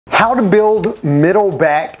How to build middle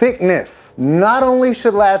back thickness. Not only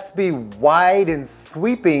should lats be wide and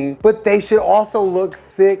sweeping, but they should also look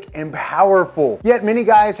thick and powerful. Yet many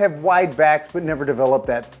guys have wide backs but never develop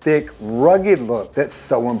that thick, rugged look that's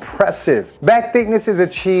so impressive. Back thickness is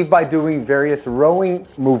achieved by doing various rowing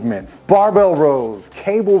movements: barbell rows,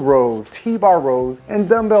 cable rows, T-bar rows, and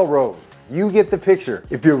dumbbell rows. You get the picture.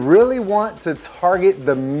 If you really want to target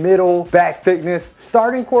the middle back thickness,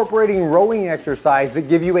 start incorporating rowing exercises that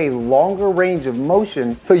give you a longer range of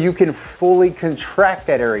motion so you can fully contract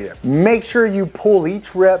that area. Make sure you pull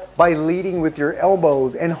each rep by leading with your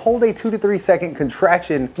elbows and hold a 2 to 3 second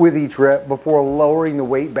contraction with each rep before lowering the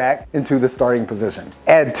weight back into the starting position.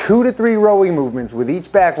 Add 2 to 3 rowing movements with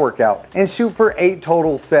each back workout and shoot for 8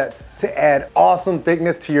 total sets to add awesome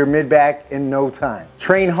thickness to your mid back in no time.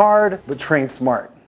 Train hard, but train smart.